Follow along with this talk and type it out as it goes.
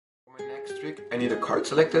Next trick, I need a card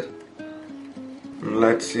selected.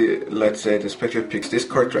 Let's say the spectator picks this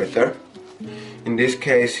card right there. In this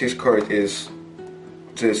case, his card is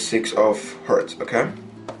the 6 of hearts, okay?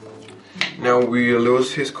 Now we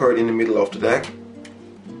lose his card in the middle of the deck,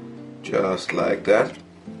 just like that.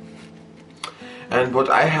 And what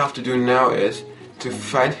I have to do now is to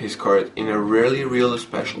find his card in a really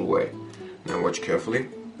special way. Now watch carefully.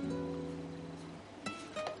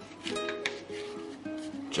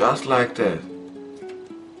 Just like that,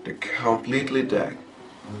 the completely deck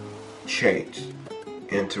changed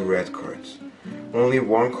into red cards. Only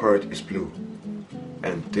one card is blue,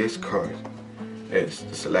 and this card is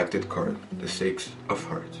the selected card, the 6 of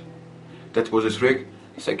hearts. That was a trick.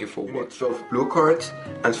 Thank you for watching. 12 blue cards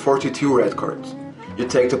and 42 red cards. You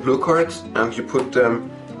take the blue cards and you put them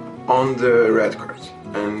on the red cards,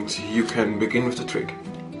 and you can begin with the trick.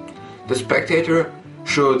 The spectator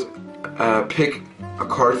should pick a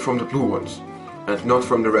card from the blue ones and not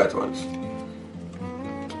from the red ones.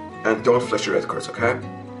 And don't flash the red cards, okay?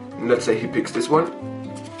 Let's say he picks this one.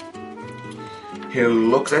 He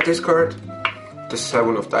looks at this card, the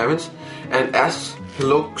 7 of diamonds, and as he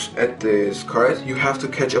looks at this card, you have to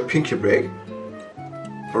catch a pinky break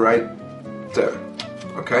right there,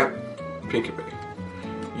 okay? Pinky break.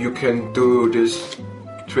 You can do this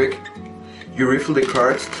trick. You riffle the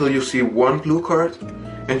cards till you see one blue card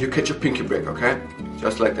and you catch a pinky break, okay?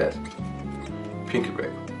 Just like that. Pinky break.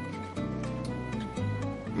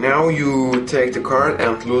 Now you take the card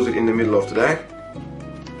and lose it in the middle of the deck.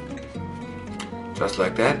 Just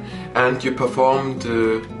like that. And you perform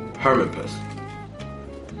the Herman Pass.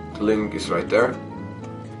 The link is right there.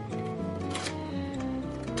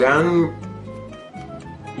 Then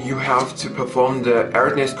you have to perform the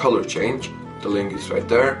Erdnase color change. The link is right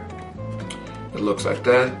there. It looks like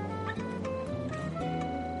that.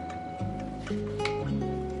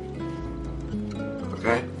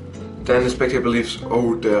 Okay. Then the spectator believes,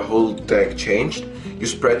 oh, the whole deck changed. You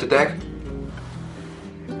spread the deck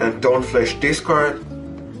and don't flash this card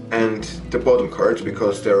and the bottom cards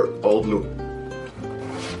because they're all blue.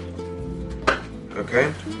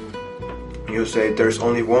 Okay. You say there's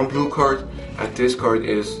only one blue card and this card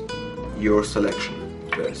is your selection,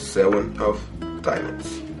 the 7 of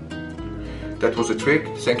diamonds. That was a trick.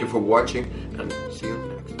 Thank you for watching and see you.